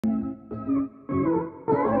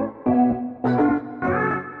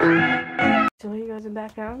guys, I'm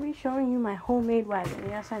back and I'm going to be showing you my homemade wagon.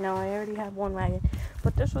 Yes, I know, I already have one wagon,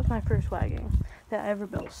 but this was my first wagon that I ever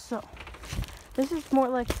built. So, this is more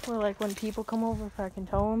like for like when people come over, if I can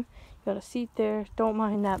tow them. You got a seat there, don't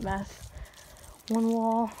mind that mess. One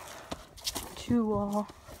wall, two wall,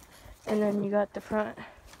 and then you got the front.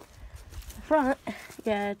 The front,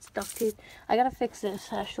 yeah, it's duct tape. I gotta fix this,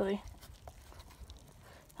 actually.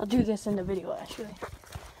 I'll do this in the video, actually.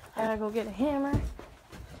 I gotta go get a hammer.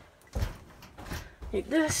 Like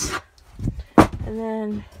this. And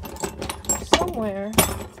then somewhere,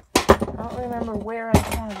 I don't remember where I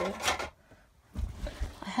have it.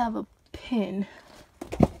 I have a pin.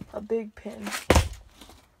 A big pin.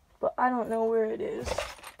 But I don't know where it is.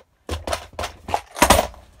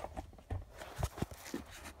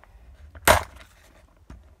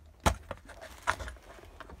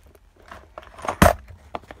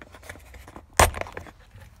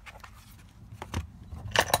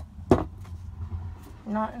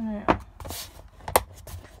 Not in there. I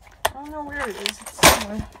don't know where it is. It's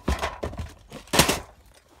somewhere.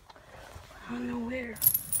 I don't know where.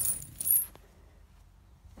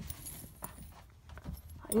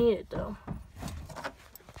 I need it though.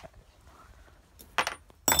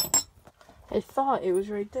 I thought it was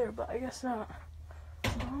right there, but I guess not.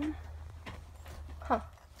 Huh.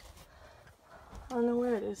 I don't know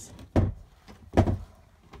where it is.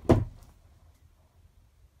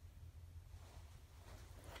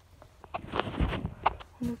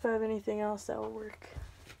 I wonder if I have anything else that will work.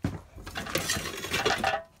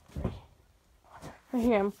 Right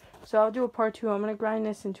here. So I'll do a part 2. I'm going to grind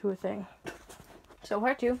this into a thing. So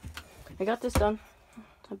part 2. I got this done.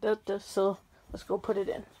 I built this, so let's go put it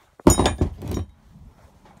in.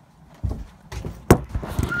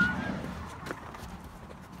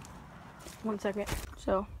 One second.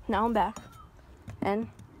 So now I'm back. And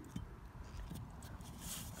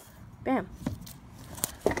bam.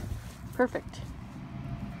 Perfect.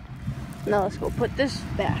 Now let's go put this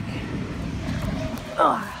back.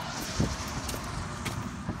 Ugh.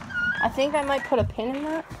 I think I might put a pin in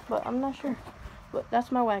that, but I'm not sure. But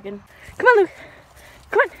that's my wagon. Come on, Luke.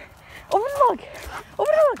 Come on. Over the log.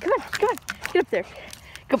 Over the log. Come on. Come on. Get up there.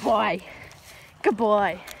 Good boy. Good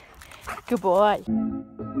boy. Good boy.